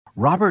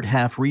Robert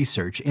Half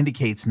research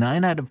indicates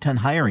 9 out of 10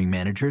 hiring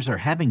managers are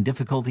having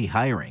difficulty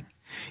hiring.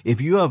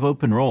 If you have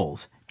open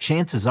roles,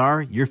 chances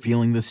are you're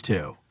feeling this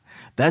too.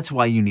 That's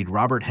why you need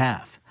Robert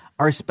Half.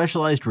 Our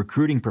specialized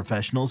recruiting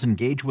professionals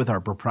engage with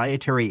our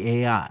proprietary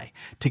AI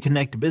to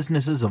connect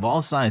businesses of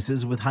all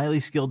sizes with highly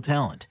skilled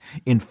talent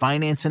in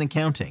finance and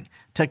accounting,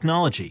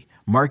 technology,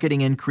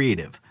 marketing and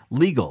creative,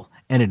 legal,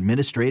 and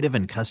administrative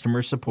and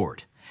customer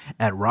support.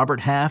 At Robert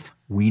Half,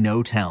 we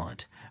know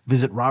talent.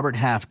 Visit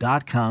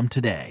roberthalf.com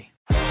today.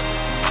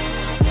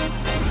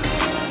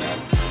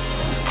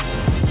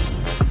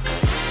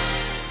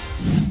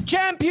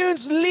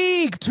 Champions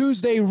League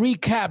Tuesday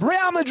recap.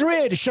 Real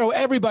Madrid show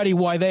everybody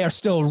why they are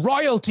still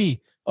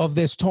royalty of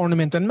this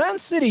tournament. And Man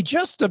City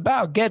just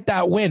about get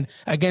that win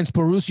against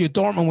Borussia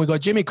Dortmund. We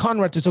got Jimmy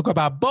Conrad to talk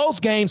about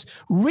both games,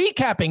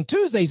 recapping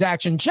Tuesday's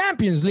action.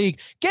 Champions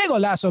League. Que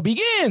Golazo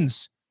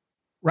begins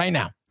right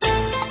now.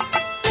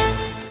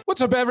 What's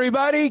up,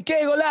 everybody?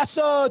 Que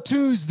Golazo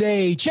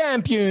Tuesday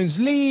Champions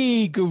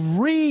League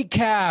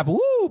recap.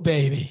 Woo,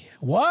 baby.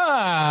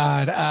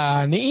 What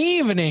an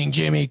evening,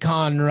 Jimmy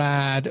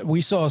Conrad.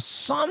 We saw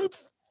some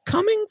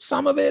coming,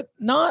 some of it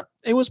not.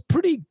 It was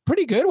pretty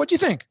good. What do you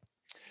think?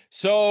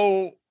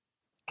 So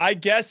I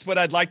guess what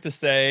I'd like to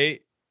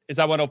say is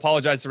I want to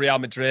apologize to Real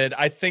Madrid.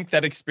 I think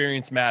that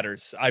experience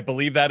matters. I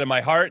believe that in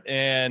my heart.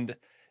 And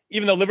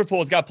even though Liverpool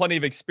has got plenty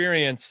of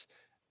experience,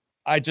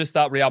 I just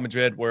thought Real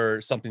Madrid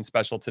were something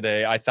special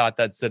today. I thought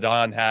that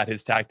Zidane had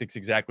his tactics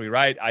exactly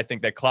right. I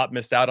think that Klopp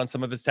missed out on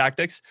some of his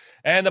tactics.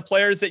 And the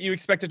players that you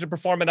expected to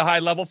perform at a high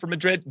level for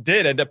Madrid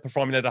did end up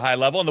performing at a high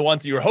level. And the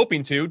ones that you were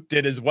hoping to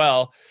did as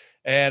well.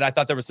 And I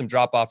thought there was some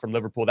drop-off from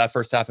Liverpool, that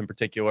first half in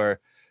particular.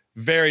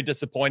 Very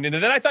disappointing.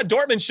 And then I thought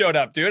Dortmund showed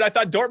up, dude. I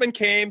thought Dortmund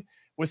came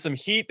with some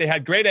heat. They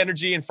had great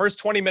energy. In first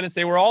 20 minutes,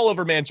 they were all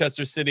over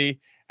Manchester City.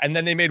 And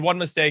then they made one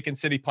mistake and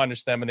City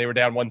punished them and they were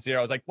down 1-0.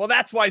 I was like, well,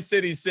 that's why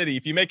City's City.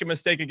 If you make a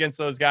mistake against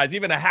those guys,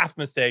 even a half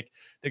mistake,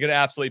 they're going to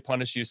absolutely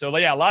punish you. So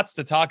yeah, lots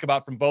to talk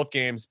about from both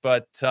games,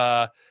 but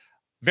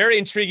very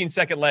intriguing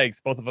second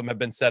legs. Both of them have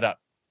been set up.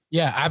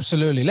 Yeah,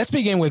 absolutely. Let's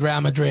begin with Real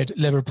Madrid,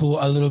 Liverpool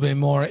a little bit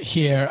more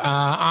here.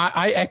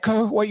 I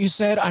echo what you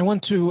said. I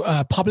want to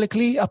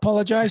publicly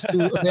apologize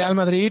to Real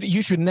Madrid.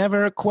 You should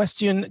never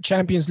question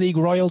Champions League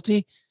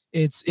royalty.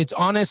 It's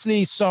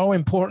honestly so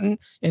important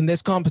in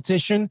this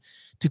competition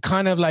to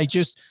kind of like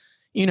just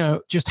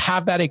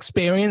have that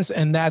experience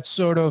and that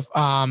sort of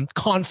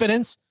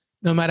confidence,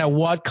 no matter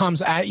what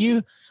comes at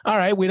you. All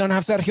right, we don't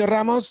have Sergio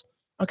Ramos.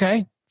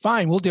 Okay,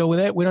 fine, we'll deal with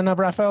it. We don't have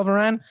Rafael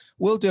Varane.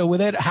 We'll deal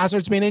with it.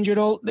 Hazard's been injured.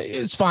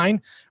 It's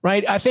fine,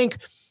 right? I think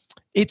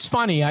it's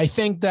funny. I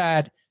think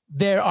that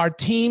there are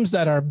teams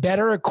that are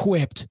better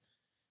equipped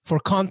for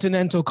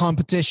continental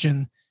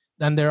competition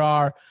than there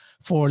are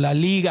for La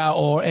Liga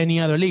or any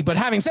other league. But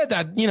having said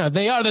that,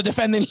 they are the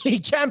defending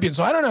league champions.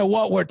 So I don't know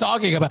what we're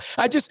talking about.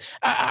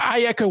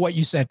 I echo what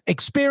you said.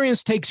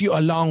 Experience takes you a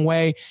long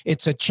way.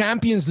 It's a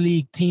Champions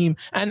League team.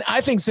 And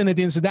I think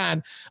Zinedine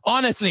Zidane,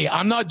 honestly,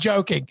 I'm not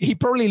joking. He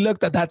probably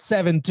looked at that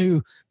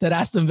 7-2 that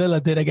Aston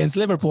Villa did against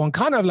Liverpool and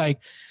kind of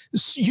like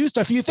used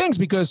a few things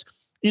because,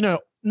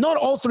 not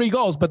all 3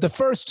 goals, but the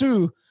first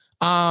 2,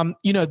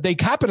 they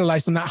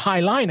capitalized on that high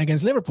line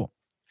against Liverpool.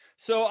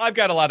 So I've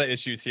got a lot of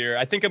issues here.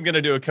 I think I'm going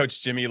to do a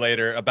Coach Jimmy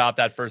later about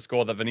that first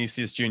goal that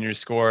Vinicius Jr.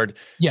 scored.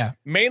 Yeah.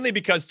 Mainly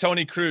because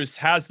Toni Kroos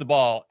has the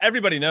ball.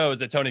 Everybody knows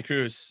that Toni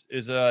Kroos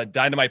is a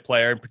dynamite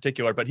player in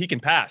particular, but he can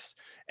pass.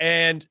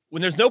 And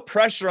when there's no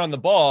pressure on the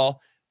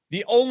ball,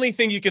 the only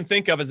thing you can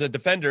think of as a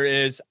defender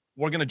is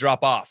we're going to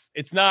drop off.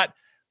 It's not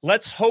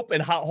let's hope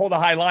and hold a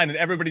high line and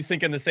everybody's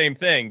thinking the same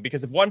thing.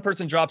 Because if one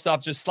person drops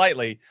off just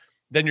slightly,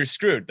 then you're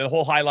screwed. The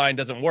whole high line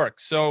doesn't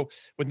work. So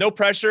with no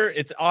pressure,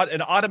 it's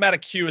an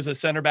automatic cue as a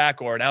center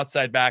back or an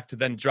outside back to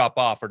then drop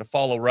off or to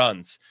follow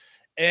runs.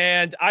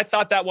 And I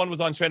thought that one was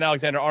on Trent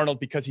Alexander-Arnold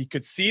because he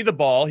could see the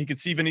ball. He could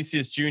see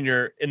Vinicius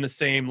Jr. in the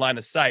same line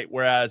of sight,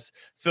 whereas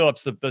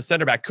Phillips, the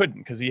center back, couldn't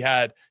because he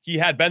had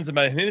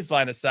Benzema in his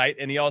line of sight,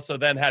 and he also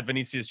then had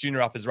Vinicius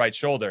Jr. off his right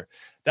shoulder.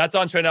 That's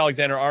on Trent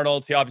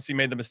Alexander-Arnold. He obviously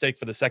made the mistake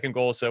for the second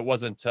goal, so it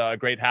wasn't a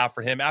great half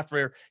for him.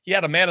 After he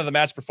had a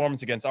man-of-the-match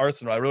performance against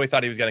Arsenal, I really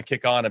thought he was going to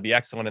kick on and be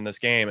excellent in this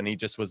game, and he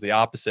just was the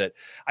opposite.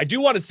 I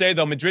do want to say,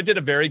 though, Madrid did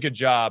a very good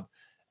job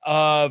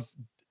of,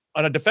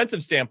 on a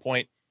defensive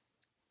standpoint,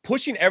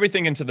 pushing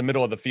everything into the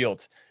middle of the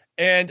field.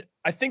 And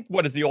I think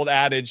what is the old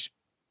adage,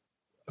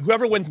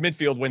 whoever wins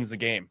midfield wins the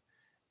game.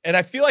 And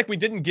I feel like we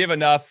didn't give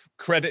enough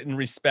credit and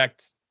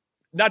respect,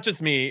 not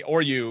just me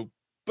or you,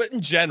 but in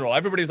general.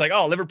 Everybody's like,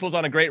 oh, Liverpool's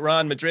on a great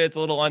run. Madrid's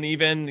a little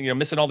uneven,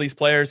 missing all these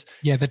players.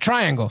 Yeah, the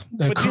triangle.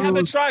 But you have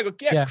the triangle.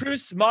 Yeah,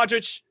 Kroos,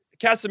 Modric,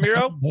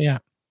 Casemiro. Yeah.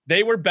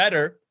 They were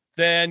better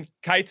than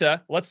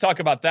Keita. Let's talk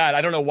about that.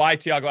 I don't know why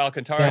Thiago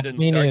Alcantara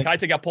didn't start.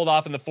 Keita got pulled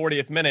off in the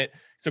 40th minute.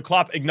 So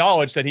Klopp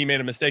acknowledged that he made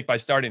a mistake by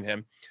starting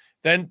him.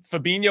 Then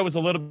Fabinho was a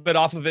little bit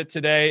off of it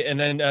today. And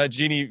then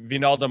Gini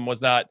Wijnaldum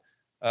was not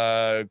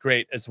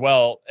great as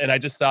well. And I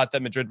just thought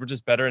that Madrid were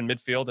just better in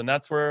midfield. And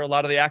that's where a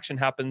lot of the action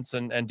happens.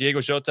 And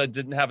Diego Jota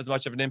didn't have as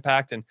much of an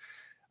impact. And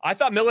I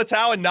thought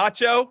Militao and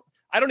Nacho,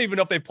 I don't even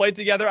know if they played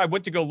together. I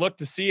went to go look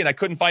to see, and I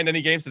couldn't find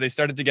any games that they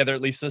started together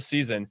at least this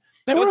season.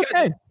 They were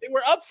okay. They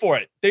were up for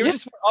it. They were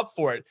just up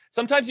for it.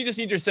 Sometimes you just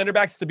need your center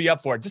backs to be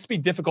up for it. Just be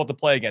difficult to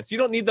play against. You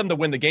don't need them to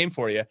win the game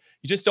for you.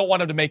 You just don't want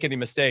them to make any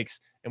mistakes.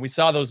 And we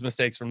saw those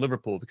mistakes from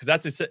Liverpool, because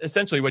that's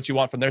essentially what you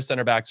want from their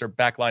center backs or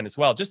back line as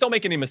well. Just don't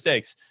make any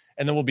mistakes,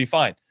 and then we'll be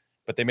fine.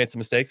 But they made some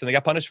mistakes, and they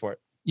got punished for it.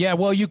 Yeah,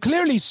 well, you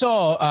clearly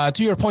saw,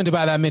 to your point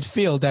about that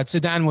midfield, that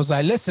Zidane was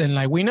like, listen,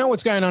 like, we know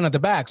what's going on at the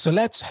back, so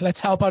let's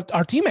help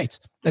our teammates.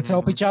 Let's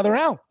help each other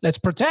out. Let's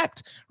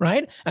protect,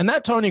 right? And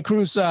that Toni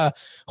Kroos,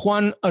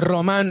 Juan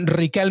Roman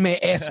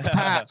Riquelme-esque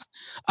pass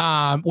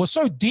was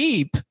so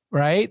deep,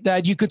 right,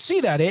 that you could see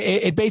that.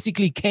 It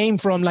basically came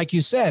from, like you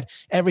said,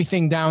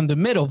 everything down the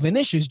middle.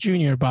 Vinicius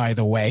Jr., by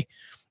the way,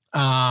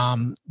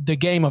 the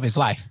game of his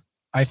life,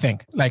 I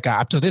think, like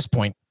up to this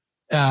point.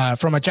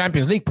 From a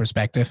Champions League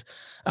perspective.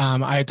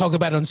 I talked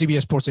about it on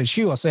CBS Sports HQ.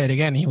 I'll say it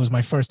again. He was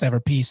my first ever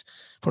piece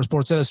for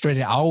Sports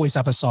Illustrated. I always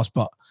have a soft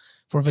spot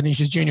for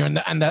Vinicius Jr.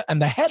 And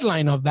the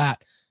headline of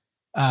that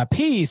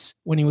piece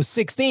when he was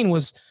 16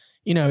 was,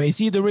 is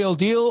he the real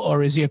deal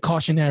or is he a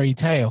cautionary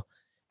tale?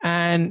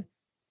 And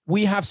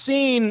we have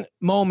seen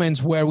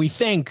moments where we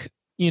think,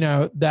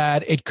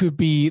 that it could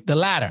be the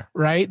latter,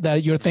 right?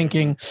 That you're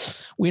thinking,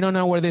 we don't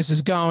know where this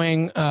is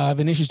going.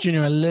 Vinicius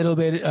Jr. a little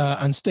bit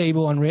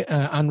unstable,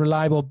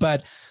 unreliable,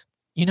 but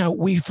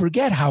we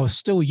forget how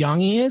still young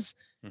he is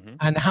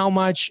and how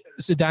much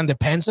Zidane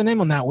depends on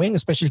him on that wing,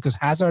 especially because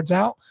Hazard's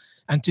out.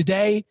 And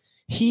today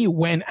he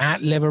went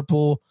at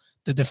Liverpool,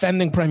 the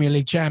defending Premier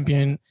League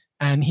champion,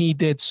 and he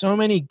did so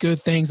many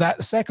good things.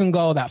 That second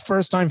goal, that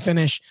first time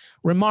finish,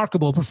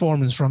 remarkable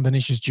performance from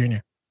Vinicius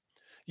Jr.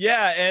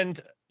 Yeah, and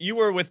you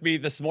were with me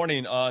this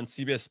morning on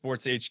CBS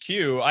Sports HQ.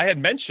 I had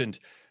mentioned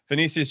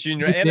Vinicius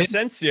Jr. and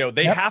Asensio.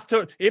 They have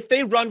to, if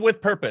they run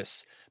with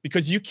purpose,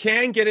 because you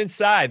can get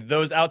inside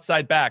those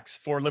outside backs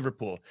for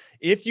Liverpool.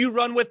 If you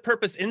run with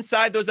purpose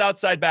inside those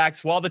outside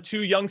backs while the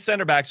two young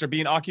center backs are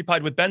being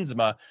occupied with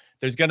Benzema,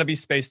 there's going to be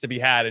space to be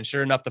had. And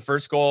sure enough, the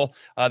first goal,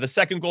 the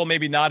second goal,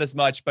 maybe not as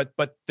much, but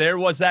there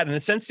was that. And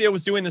Asensio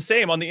was doing the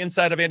same on the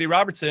inside of Andy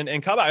Robertson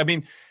and Kabak. I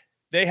mean,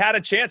 they had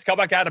a chance.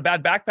 Kabak had a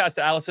bad back pass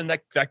to Alisson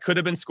that could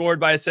have been scored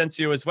by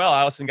Asensio as well.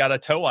 Alisson got a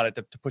toe on it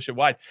to push it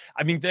wide.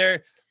 I mean, they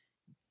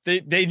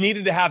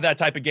needed to have that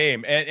type of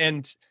game.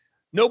 And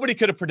nobody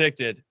could have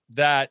predicted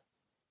that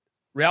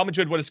Real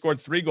Madrid would have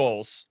scored 3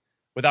 goals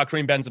without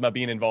Karim Benzema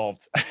being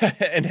involved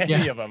in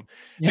any of them.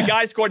 The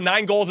guy scored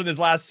 9 goals in his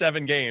last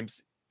 7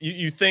 games.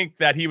 You think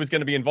that he was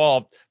going to be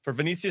involved. For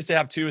Vinicius to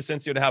have 2,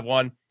 Asensio to have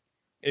 1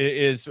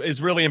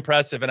 is really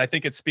impressive. And I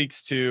think it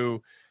speaks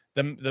to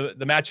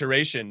the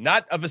maturation,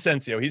 not of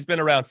Asensio. He's been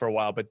around for a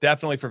while, but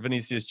definitely for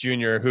Vinicius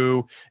Jr.,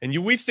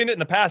 we've seen it in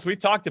the past. We've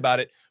talked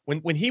about it.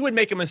 When he would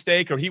make a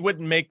mistake or he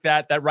wouldn't make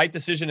that right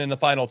decision in the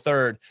final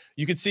third,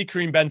 you could see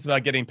Karim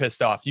Benzema getting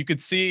pissed off. You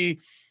could see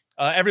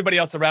everybody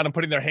else around him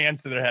putting their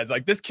hands to their heads.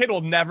 Like, this kid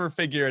will never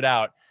figure it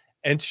out.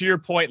 And to your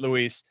point,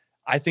 Luis,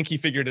 I think he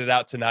figured it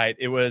out tonight.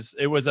 It was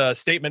a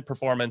statement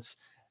performance.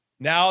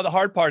 Now the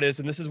hard part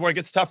is, and this is where it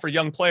gets tough for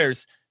young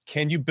players,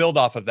 can you build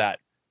off of that?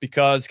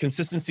 Because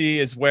consistency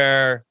is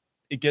where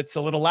it gets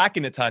a little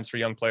lacking at times for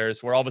young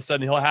players, where all of a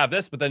sudden he'll have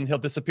this, but then he'll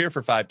disappear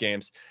for 5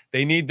 games.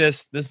 They need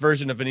this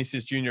version of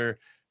Vinicius Jr.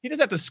 He doesn't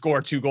have to score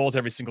 2 goals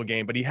every single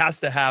game, but he has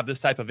to have this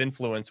type of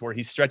influence where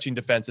he's stretching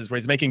defenses, where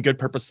he's making good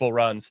purposeful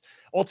runs.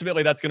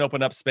 Ultimately, that's going to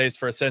open up space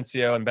for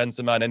Asensio and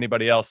Benzema and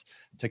anybody else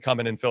to come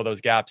in and fill those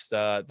gaps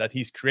that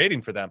he's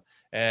creating for them.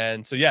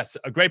 And so, yes,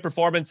 a great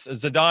performance.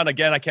 Zidane,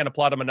 again, I can't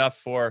applaud him enough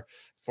for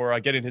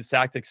getting his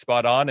tactics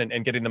spot on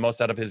and getting the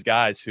most out of his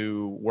guys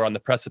who were on the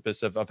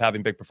precipice of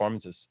having big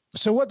performances.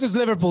 So what does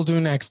Liverpool do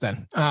next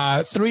then?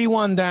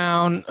 3-1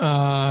 down,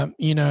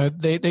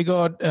 they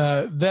got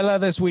Villa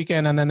this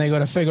weekend, and then they got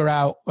to figure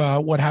out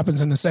what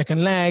happens in the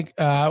second leg.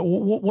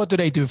 What do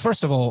they do?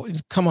 First of all,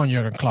 come on,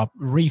 Jurgen Klopp,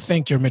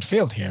 rethink your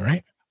midfield here,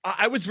 right?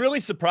 I was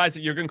really surprised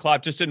that Jurgen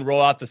Klopp just didn't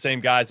roll out the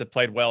same guys that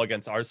played well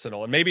against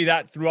Arsenal. And maybe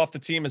that threw off the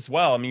team as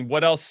well. I mean,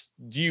 what else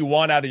do you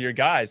want out of your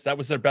guys? That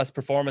was their best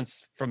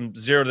performance from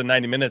 0 to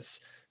 90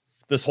 minutes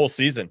this whole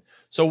season.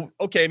 So,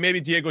 okay,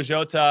 maybe Diego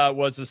Jota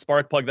was the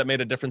spark plug that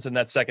made a difference in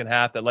that second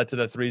half that led to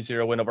the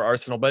 3-0 win over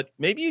Arsenal. But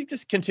maybe you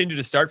just continue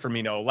to start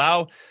Firmino.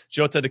 Allow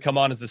Jota to come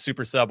on as a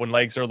super sub when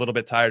legs are a little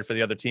bit tired for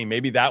the other team.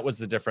 Maybe that was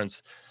the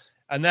difference.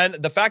 And then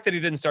the fact that he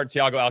didn't start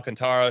Thiago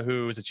Alcantara,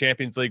 who is a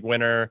Champions League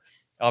winner,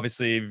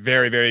 obviously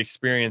very, very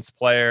experienced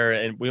player,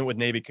 and we went with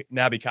Naby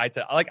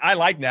Keita. I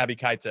like Naby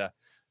Keita,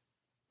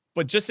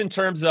 but just in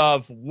terms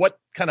of what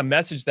kind of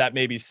message that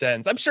maybe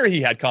sends, I'm sure he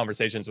had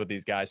conversations with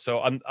these guys.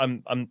 So I'm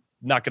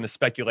not going to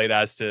speculate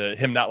as to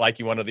him not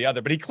liking one or the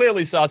other, but he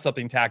clearly saw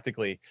something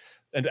tactically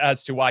and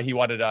as to why he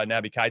wanted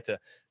Naby Keita.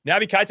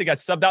 Naby Keita got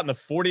subbed out in the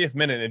 40th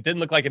minute. It didn't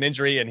look like an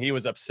injury, and he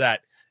was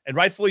upset, and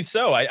rightfully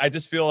so. I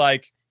just feel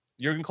like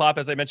Jurgen Klopp,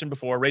 as I mentioned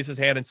before, raised his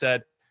hand and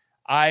said,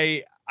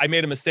 I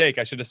made a mistake.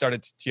 I should have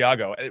started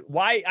Thiago.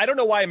 Why? I don't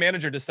know why a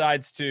manager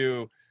decides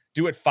to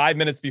do it 5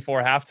 minutes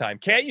before halftime.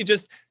 Can't you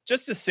just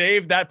to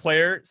save that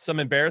player some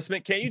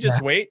embarrassment, can't you just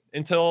wait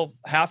until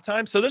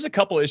halftime? So there's a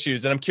couple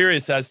issues, and I'm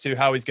curious as to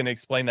how he's going to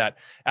explain that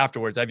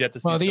afterwards. I've yet to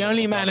see. Well, the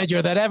only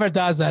manager that ever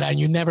does that, and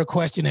you never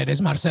question it,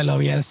 is Marcelo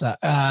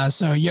Bielsa.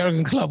 So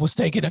Jurgen Klopp was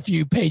taking a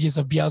few pages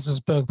of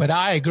Bielsa's book, but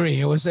I agree.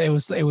 It was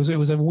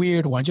a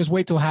weird one. Just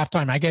wait till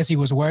halftime. I guess he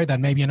was worried that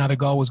maybe another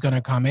goal was going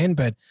to come in,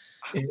 but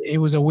it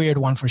was a weird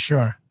one for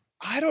sure.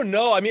 I don't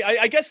know. I mean,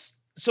 I guess,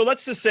 so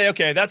let's just say,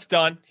 okay, that's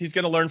done. He's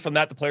going to learn from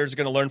that. The players are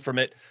going to learn from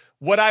it.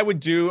 What I would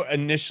do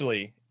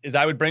initially is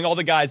I would bring all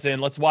the guys in.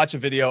 Let's watch a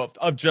video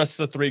of just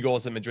the 3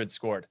 goals that Madrid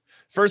scored.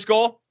 First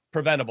goal,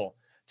 preventable.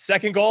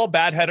 Second goal,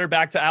 bad header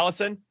back to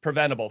Alisson,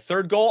 preventable.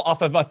 Third goal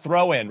off of a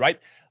throw-in, right?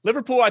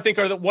 Liverpool, I think,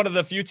 are one of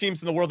the few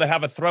teams in the world that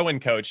have a throw-in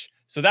coach.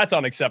 So that's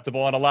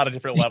unacceptable on a lot of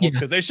different levels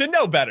because they should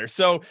know better.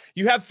 So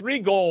you have 3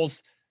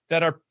 goals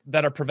that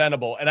are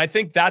preventable. And I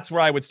think that's where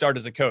I would start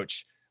as a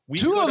coach.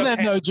 Two of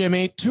them, though,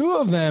 Jimmy,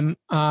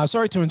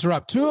 sorry to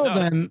interrupt. Two of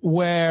them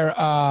were,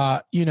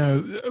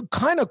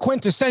 kind of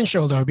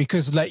quintessential, though,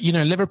 because,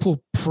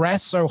 Liverpool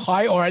press so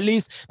high, or at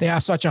least they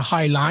have such a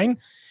high line.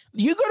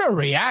 You got to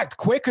react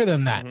quicker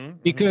than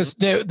that because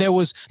there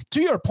was,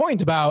 to your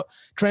point about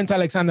Trent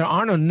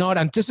Alexander-Arnold not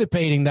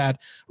anticipating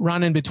that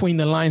run in between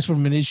the lines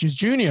from Vinicius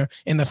Jr.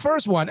 in the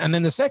first one and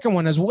then the second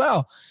one as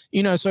well.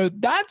 So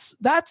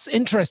that's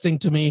interesting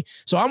to me.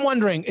 So I'm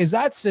wondering, is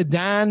that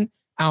Zidane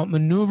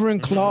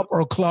outmaneuvering Klopp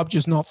or Klopp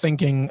just not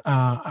thinking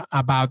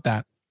about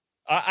that?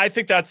 I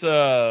think that's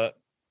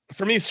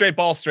for me, straight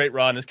ball, straight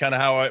run is kind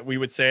of how we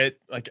would say it.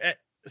 Like,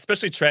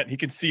 especially Trent, he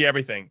can see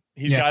everything.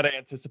 He's got to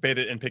anticipate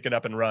it and pick it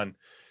up and run.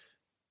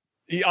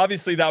 He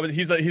obviously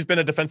he's been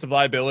a defensive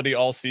liability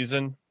all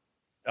season.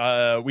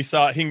 We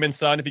saw Heung-min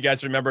Son, if you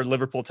guys remember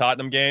Liverpool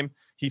Tottenham game,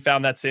 he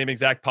found that same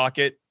exact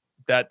pocket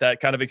that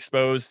kind of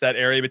exposed that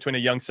area between a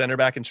young center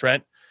back and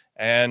Trent.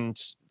 And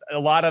a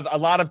lot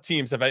of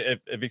teams have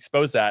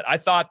exposed that. I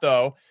thought,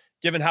 though,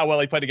 given how well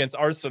he played against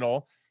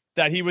Arsenal,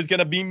 that he was going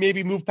to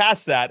maybe move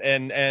past that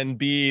and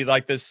be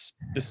like this,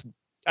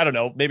 I don't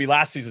know, maybe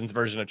last season's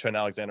version of Trent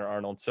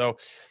Alexander-Arnold. So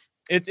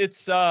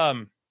it's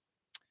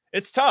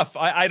tough.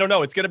 I don't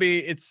know. It's going to be,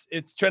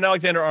 it's Trent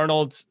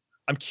Alexander-Arnold.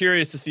 I'm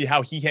curious to see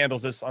how he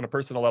handles this on a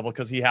personal level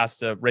because he has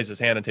to raise his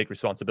hand and take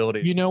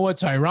responsibility. You know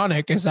what's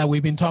ironic is that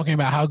we've been talking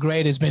about how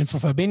great it's been for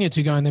Fabinho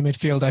to go in the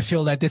midfield. I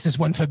feel that this is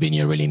when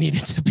Fabinho really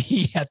needed to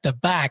be at the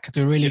back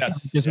to really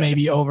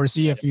maybe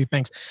oversee a few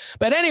things.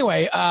 But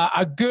anyway,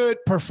 a good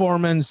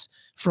performance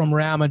from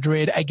Real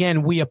Madrid.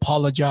 Again, we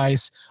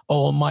apologize,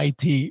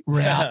 almighty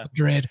Real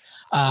Madrid.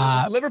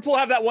 Liverpool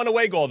have that one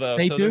away goal, though,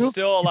 so there's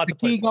still a lot to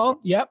play for.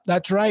 Yep,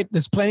 that's right.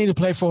 There's plenty to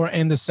play for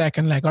in the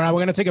second leg. All right, we're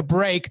going to take a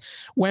break.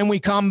 When we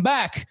come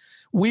back,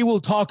 we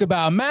will talk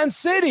about Man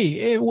City.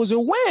 It was a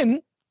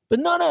win, but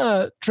not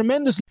a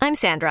tremendous. I'm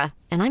Sandra,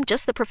 and I'm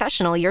just the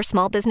professional your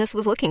small business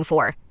was looking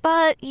for.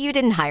 But you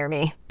didn't hire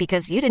me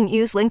because you didn't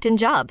use LinkedIn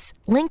Jobs.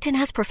 LinkedIn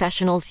has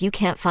professionals you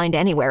can't find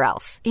anywhere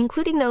else,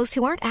 including those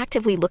who aren't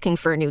actively looking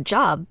for a new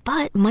job,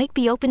 but might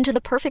be open to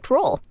the perfect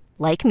role,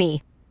 like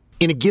me.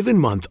 In a given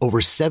month, over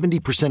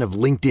 70% of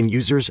LinkedIn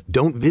users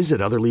don't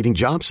visit other leading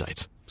job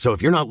sites. So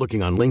if you're not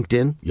looking on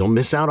LinkedIn, you'll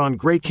miss out on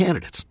great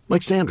candidates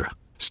like Sandra.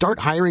 Start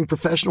hiring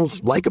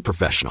professionals like a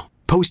professional.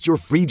 Post your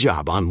free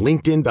job on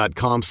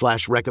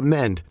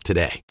linkedin.com/recommend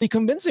today. The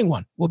convincing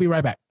one. We'll be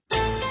right back.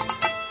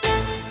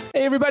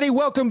 Hey, everybody.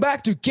 Welcome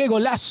back to Que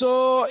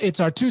Golazo. It's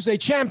our Tuesday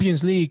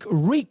Champions League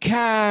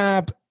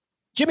recap.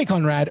 Jimmy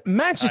Conrad,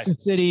 Manchester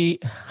City.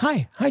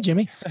 Hi,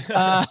 Jimmy.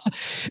 Man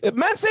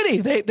City,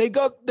 they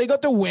got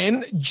the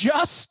win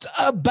just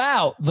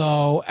about,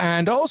 though,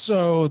 and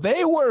also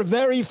they were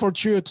very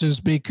fortuitous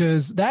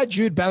because that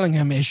Jude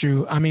Bellingham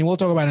issue. I mean, we'll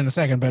talk about it in a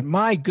second, but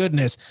my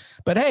goodness.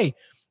 But hey,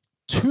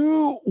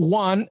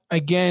 2-1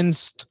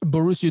 against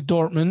Borussia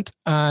Dortmund,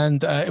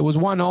 and it was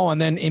 1-0, and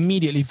then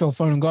immediately Phil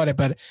Foden got it.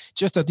 But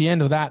just at the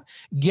end of that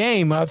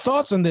game,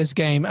 thoughts on this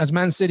game as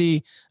Man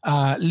City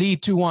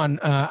lead 2-1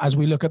 as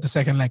we look at the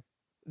second leg?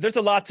 There's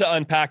a lot to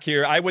unpack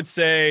here. I would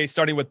say,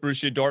 starting with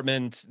Borussia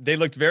Dortmund, they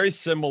looked very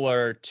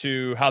similar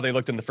to how they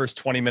looked in the first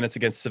 20 minutes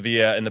against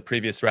Sevilla in the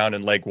previous round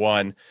in leg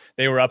 1.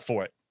 They were up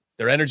for it.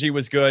 Their energy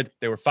was good.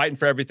 They were fighting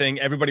for everything.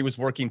 Everybody was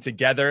working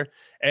together,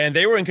 and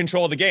they were in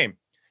control of the game.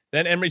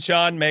 Then Emre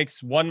Can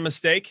makes one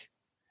mistake,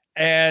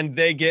 and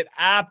they get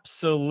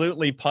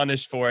absolutely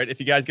punished for it. If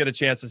you guys get a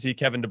chance to see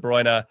Kevin De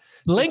Bruyne,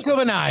 blink of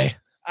an eye.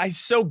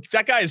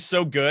 That guy is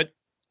so good.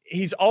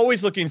 He's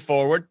always looking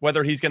forward,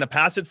 whether he's going to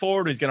pass it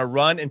forward or he's going to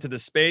run into the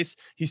space.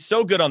 He's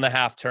so good on the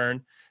half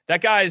turn.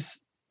 That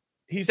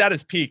he's at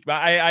his peak.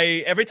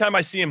 I every time I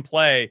see him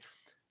play,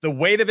 the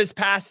weight of his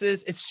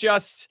passes, it's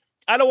just,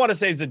 I don't want to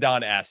say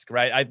Zidane-esque,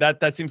 right?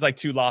 That seems like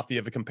too lofty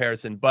of a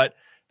comparison, but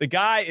the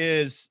guy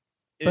is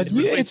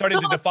really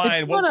starting to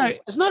define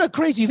it's not a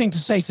crazy thing to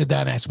say,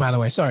 Zidane-esque, by the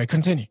way. Sorry,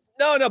 continue.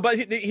 No, but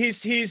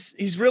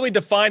he's really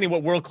defining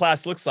what world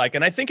class looks like.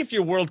 And I think if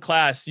you're world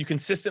class, you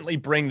consistently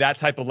bring that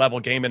type of level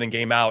game in and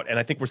game out. And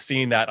I think we're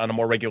seeing that on a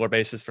more regular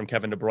basis from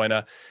Kevin De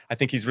Bruyne. I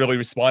think he's really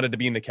responded to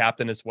being the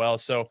captain as well.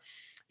 So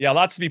Yeah,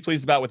 lots to be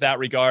pleased about with that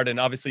regard. And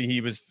obviously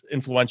he was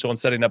influential in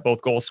setting up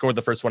both goals, scored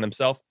the first one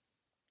himself.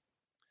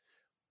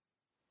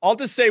 I'll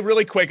just say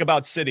really quick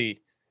about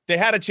City. They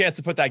had a chance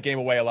to put that game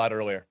away a lot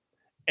earlier.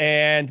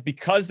 And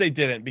because they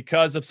didn't,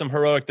 because of some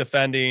heroic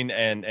defending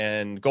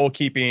and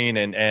goalkeeping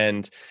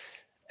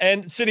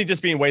and City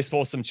just being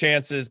wasteful of some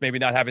chances, maybe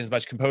not having as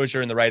much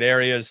composure in the right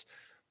areas,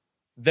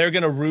 they're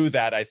going to rue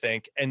that, I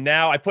think. And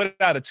now I put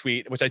out a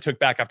tweet, which I took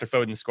back after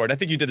Foden scored. I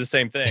think you did the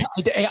same thing.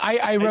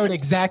 I wrote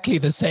exactly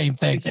the same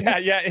thing.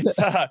 Yeah.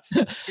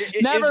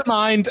 It's never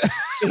mind.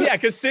 Yeah,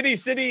 because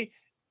City,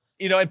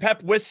 and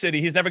Pep with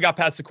City, he's never got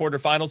past the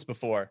quarterfinals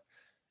before.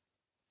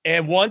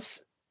 And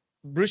once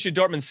Borussia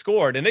Dortmund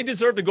scored, and they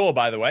deserved a goal,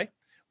 by the way.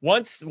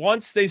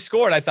 Once they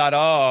scored, I thought,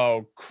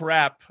 oh,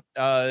 crap,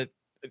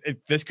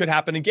 this could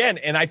happen again.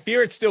 And I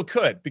fear it still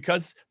could,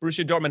 because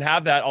Borussia Dortmund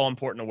have that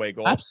all-important away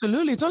goal.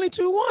 Absolutely. It's only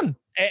 2-1.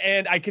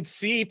 And I could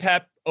see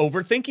Pep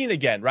overthinking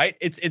again, right?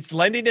 It's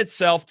lending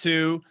itself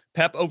to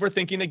Pep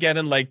overthinking again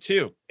in leg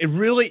 2. It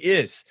really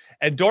is.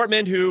 And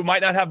Dortmund, who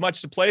might not have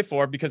much to play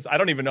for, because I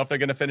don't even know if they're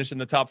going to finish in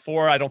the top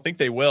 4. I don't think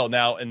they will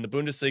now in the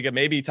Bundesliga,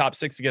 maybe top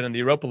 6 again in the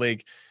Europa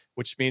League,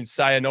 which means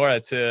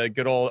sayonara to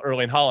good old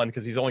Erling Haaland,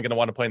 because he's only going to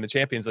want to play in the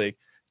Champions League.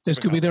 This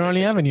could be their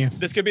only avenue.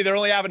 This could be their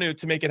only avenue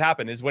to make it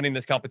happen, is winning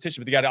this competition.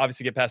 But they got to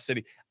obviously get past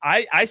City.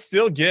 I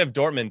still give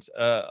Dortmund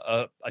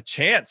a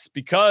chance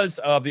because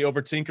of the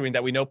overtinkering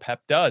that we know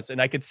Pep does.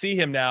 And I could see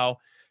him now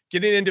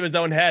getting into his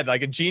own head,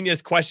 like a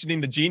genius questioning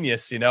the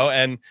genius,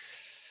 and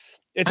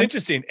it's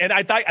interesting. And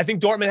I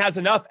think Dortmund has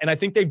enough, and I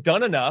think they've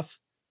done enough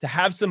to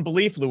have some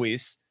belief,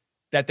 Luis,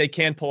 that they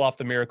can pull off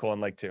the miracle in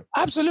leg 2.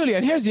 Absolutely.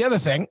 And here's the other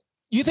thing.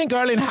 You think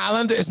Erling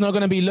Haaland is not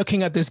going to be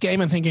looking at this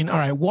game and thinking, all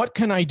right, what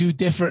can I do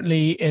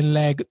differently in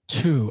leg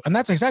 2? And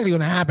that's exactly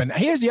going to happen.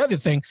 Here's the other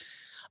thing.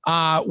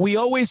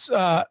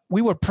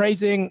 We were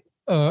praising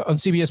on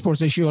CBS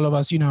Sports issue, all of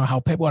us, how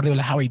Pep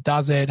Guardiola, how he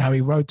does it, how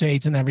he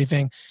rotates and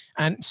everything.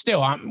 And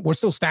still, we're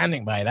still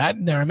standing by that.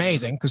 They're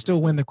amazing, could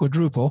still win the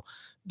quadruple.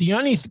 The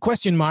only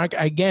question mark,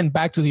 again,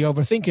 back to the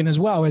overthinking as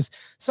well, is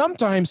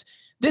sometimes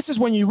this is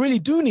when you really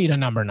do need a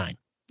number 9.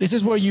 This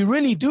is where you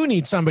really do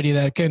need somebody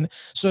that can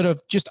sort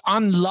of just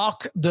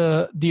unlock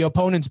the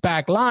opponent's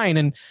back line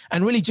and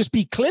really just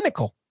be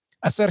clinical.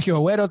 A Sergio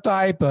Aguero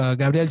type,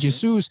 Gabriel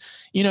Jesus,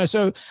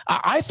 So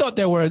I thought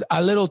they were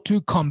a little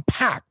too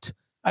compact.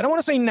 I don't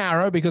want to say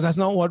narrow, because that's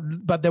not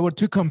but they were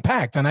too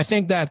compact. And I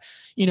think that,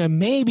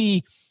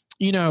 maybe,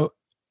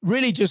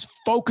 really just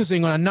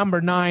focusing on a number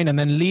 9 and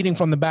then leading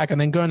from the back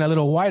and then going a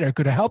little wider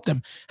could have helped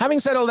them. Having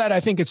said all that, I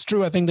think it's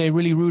true. I think they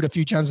really rued a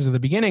few chances at the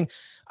beginning.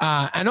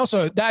 And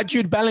also that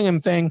Jude Bellingham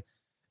thing,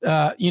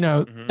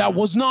 that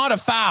was not a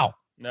foul.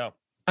 No.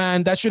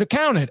 And that should have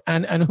counted.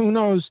 And who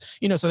knows,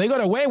 so they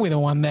got away with the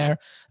one there.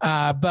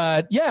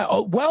 But yeah,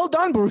 well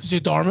done, Borussia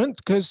Dortmund,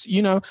 because,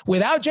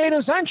 without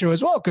Jadon Sancho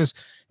as well, because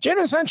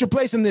Jadon Sancho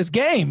plays in this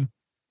game.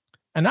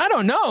 And I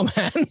don't know,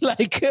 man,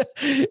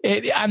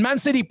 and Man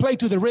City played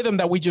to the rhythm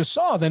that we just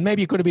saw, then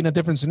maybe it could have been a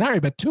different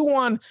scenario. But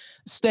 2-1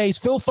 stays.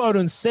 Phil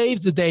Foden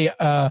saves the day.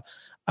 A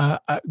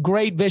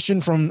great vision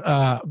from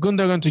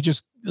Gundogan to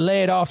just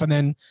lay it off, and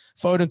then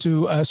Foden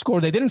to score.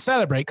 They didn't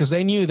celebrate because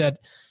they knew that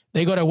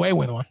they got away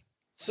with one.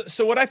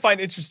 So what I find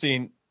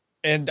interesting,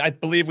 and I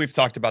believe we've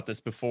talked about this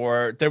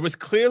before, there was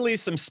clearly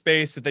some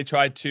space that they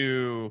tried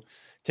to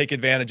take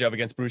advantage of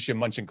against Borussia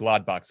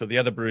Mönchengladbach, so the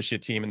other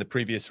Borussia team in the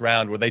previous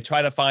round, where they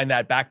try to find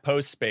that back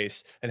post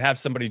space and have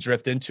somebody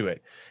drift into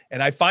it.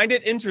 And I find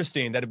it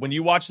interesting that when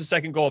you watch the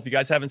second goal, if you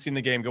guys haven't seen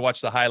the game, go watch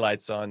the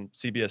highlights on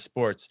CBS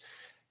Sports.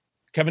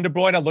 Kevin De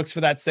Bruyne looks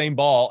for that same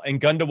ball, and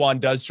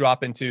Gundogan does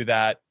drop into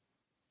that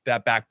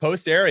back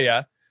post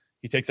area.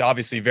 He takes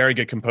obviously very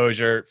good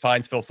composure,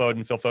 finds Phil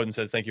Foden. Phil Foden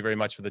says, "Thank you very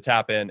much for the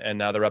tap in," and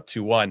now they're up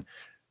 2-1.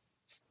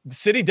 The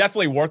City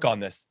definitely work on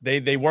this.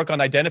 They work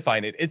on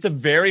identifying it. It's a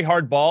very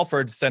hard ball for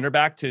a center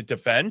back to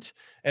defend.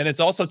 And it's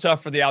also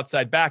tough for the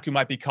outside back, who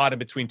might be caught in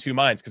between two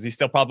minds, because he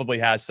still probably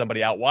has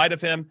somebody out wide of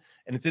him.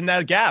 And it's in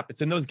that gap.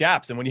 It's in those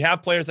gaps. And when you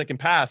have players that can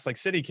pass like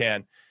City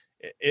can,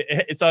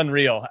 it's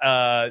unreal.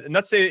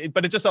 Not say,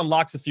 but it just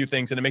unlocks a few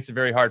things, and it makes it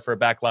very hard for a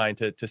back line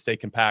to stay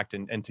compact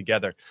and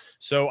together.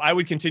 So I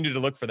would continue to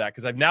look for that,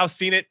 because I've now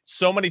seen it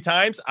so many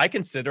times. I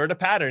consider it a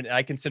pattern, and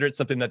I consider it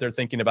something that they're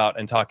thinking about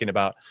and talking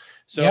about.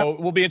 So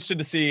We'll be interested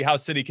to see how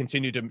City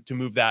continue to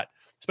move that,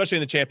 especially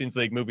in the Champions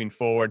League moving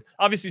forward.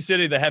 Obviously,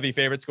 City, the heavy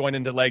favorites going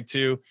into leg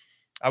 2.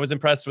 I was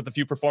impressed with a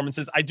few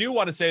performances. I do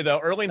want to say, though,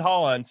 Erling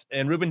Haaland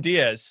and Ruben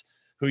Diaz,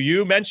 who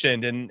you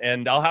mentioned,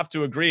 and I'll have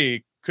to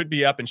agree, could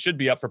be up and should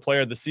be up for player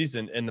of the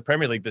season in the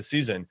Premier League this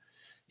season.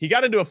 He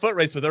got into a foot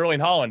race with Erling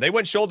Haaland. They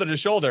went shoulder to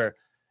shoulder,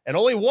 and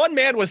only one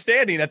man was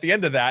standing at the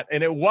end of that,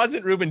 and it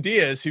wasn't Ruben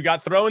Diaz, who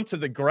got thrown to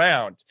the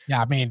ground.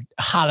 Yeah, I mean,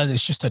 Haaland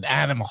is just an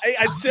animal.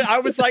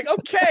 I was like,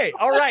 okay,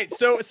 all right.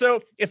 So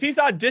if he's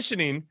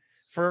auditioning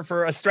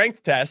for a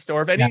strength test,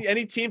 or if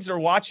any teams are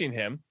watching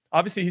him,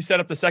 obviously he set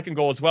up the second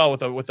goal as well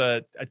with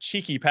a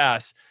cheeky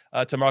pass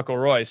to Marco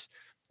Reus.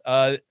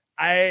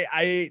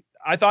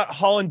 I thought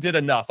Haaland did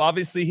enough.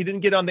 Obviously, he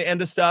didn't get on the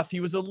end of stuff. He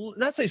was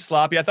not say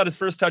sloppy. I thought his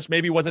first touch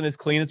maybe wasn't as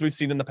clean as we've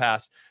seen in the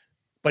past,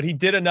 but he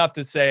did enough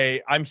to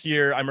say, I'm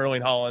here. I'm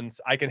Erling Haaland.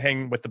 I can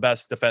hang with the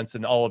best defense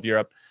in all of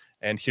Europe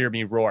and hear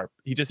me roar.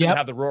 He just didn't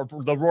have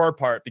the roar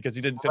part because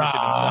he didn't finish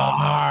it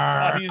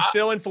himself. He's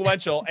still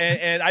influential.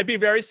 And I'd be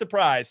very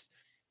surprised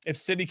if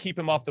City keep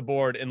him off the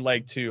board in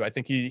leg 2. I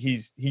think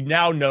he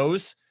now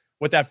knows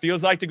what that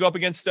feels like to go up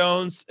against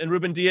Stones and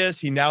Ruben Dias.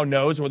 He now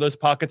knows where those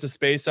pockets of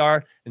space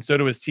are, and so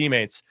do his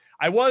teammates.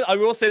 I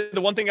will say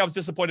the one thing I was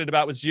disappointed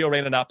about was Gio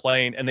Reyna not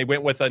playing, and they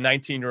went with a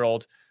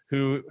 19-year-old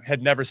who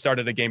had never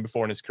started a game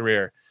before in his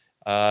career.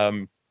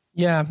 That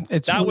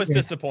was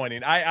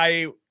disappointing.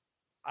 I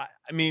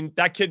mean,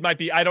 that kid might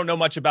be, I don't know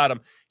much about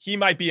him. He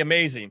might be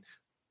amazing,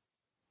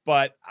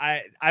 but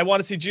I want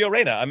to see Gio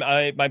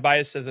Reyna. My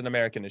bias as an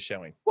American is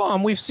showing. Well,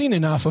 we've seen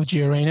enough of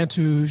Gio Reyna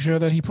to show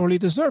that he probably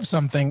deserves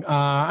something.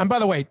 And by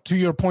the way, to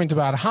your point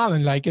about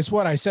Haaland, like it's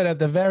what I said at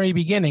the very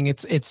beginning.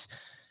 If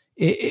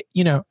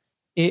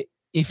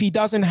he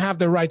doesn't have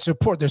the right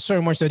support, there's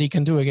so much that he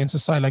can do against a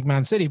side like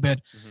Man City.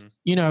 But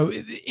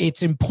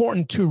it's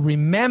important to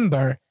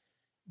remember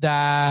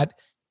that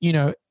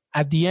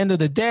at the end of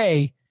the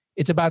day,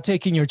 it's about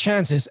taking your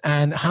chances.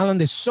 And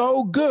Haaland is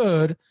so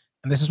good.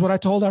 And this is what I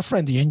told our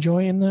friend, the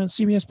Enjoy in the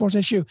CBS Sports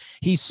issue.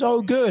 He's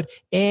so good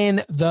in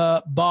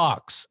the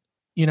box,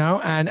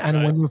 and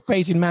when you're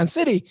facing Man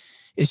City,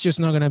 it's just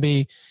not going to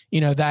be,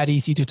 that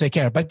easy to take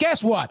care of. But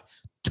guess what?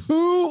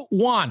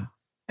 2-1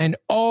 and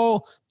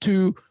all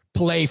to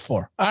play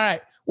for. All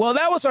right. Well,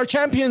 that was our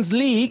Champions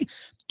League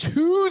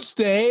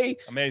Tuesday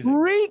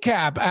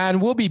recap,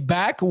 and we'll be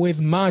back with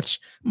much,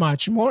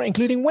 much more,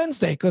 including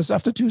Wednesday, because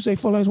after Tuesday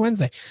follows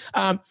Wednesday.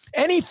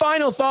 Any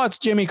final thoughts,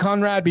 Jimmy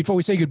Conrad, before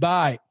we say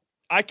goodbye?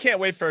 I can't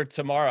wait for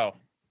tomorrow.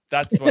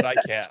 That's what I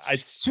can't.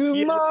 It's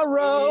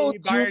tomorrow,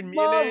 Bayern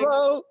Munich,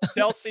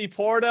 Chelsea,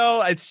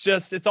 Porto.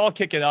 It's all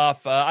kicking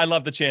off. I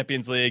love the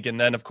Champions League. And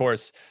then, of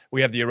course,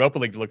 we have the Europa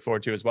League to look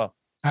forward to as well.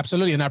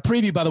 Absolutely. And our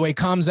preview, by the way,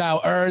 comes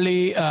out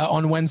early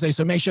on Wednesday.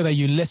 So make sure that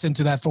you listen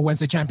to that for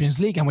Wednesday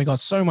Champions League. And we got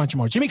so much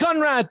more. Jimmy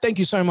Conrad, thank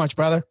you so much,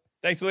 brother.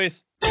 Thanks,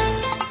 Luis.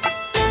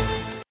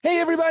 Hey,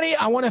 everybody.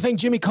 I want to thank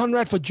Jimmy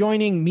Conrad for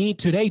joining me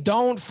today.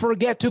 Don't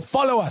forget to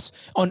follow us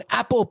on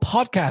Apple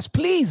Podcasts.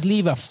 Please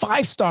leave a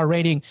 5-star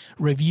rating,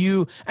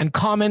 review, and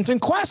comment and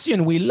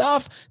question. We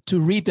love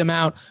to read them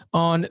out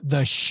on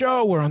the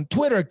show. We're on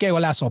Twitter, Que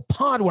Golazo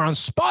Pod. We're on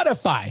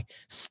Spotify,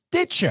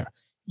 Stitcher,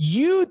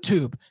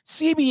 YouTube,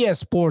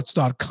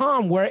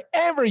 CBSSports.com,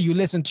 wherever you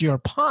listen to your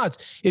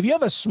pods. If you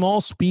have a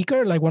small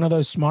speaker, like one of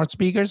those smart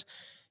speakers,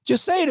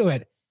 just say to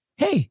it,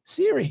 hey,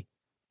 Siri,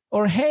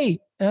 or hey,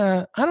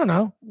 I don't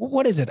know,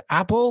 what is it,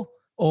 Apple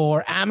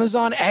or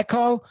Amazon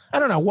Echo? I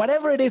don't know,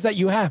 whatever it is that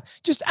you have,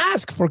 just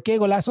ask for Que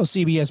Golazo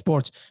CBS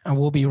Sports, and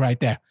we'll be right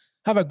there.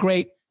 Have a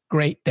great,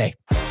 great day.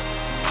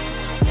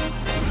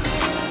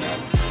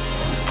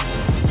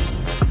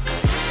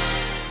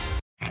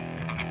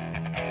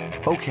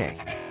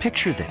 Okay,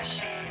 picture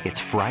this. It's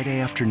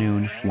Friday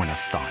afternoon when a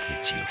thought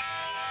hits you.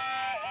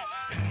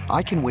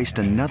 I can waste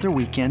another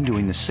weekend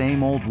doing the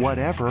same old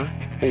whatever,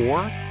 or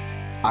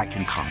I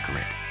can conquer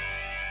it.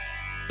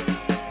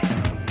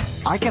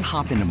 I can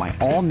hop into my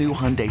all-new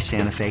Hyundai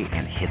Santa Fe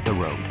and hit the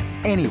road.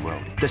 Any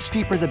road. The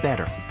steeper, the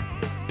better.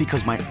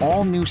 Because my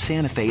all-new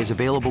Santa Fe is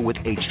available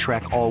with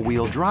H-Track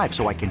all-wheel drive,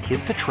 so I can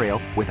hit the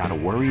trail without a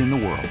worry in the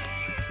world.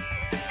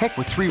 Heck,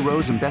 with 3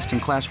 rows and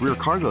best-in-class rear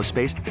cargo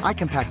space, I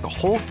can pack the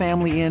whole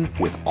family in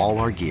with all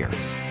our gear.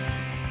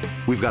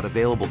 We've got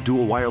available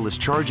dual wireless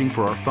charging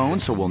for our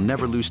phones, so we'll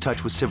never lose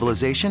touch with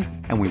civilization,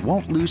 and we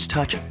won't lose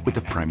touch with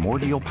the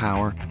primordial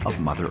power of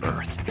Mother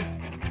Earth.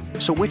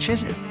 So which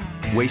is it?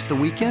 Waste the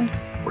weekend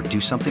or do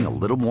something a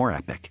little more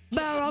epic?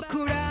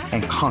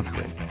 And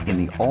conquer it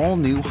in the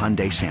all-new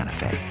Hyundai Santa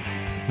Fe.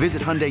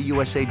 Visit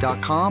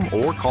HyundaiUSA.com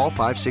or call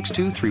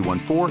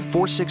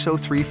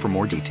 562-314-4603 for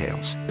more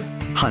details.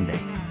 Hyundai,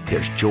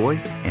 there's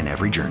joy in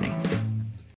every journey.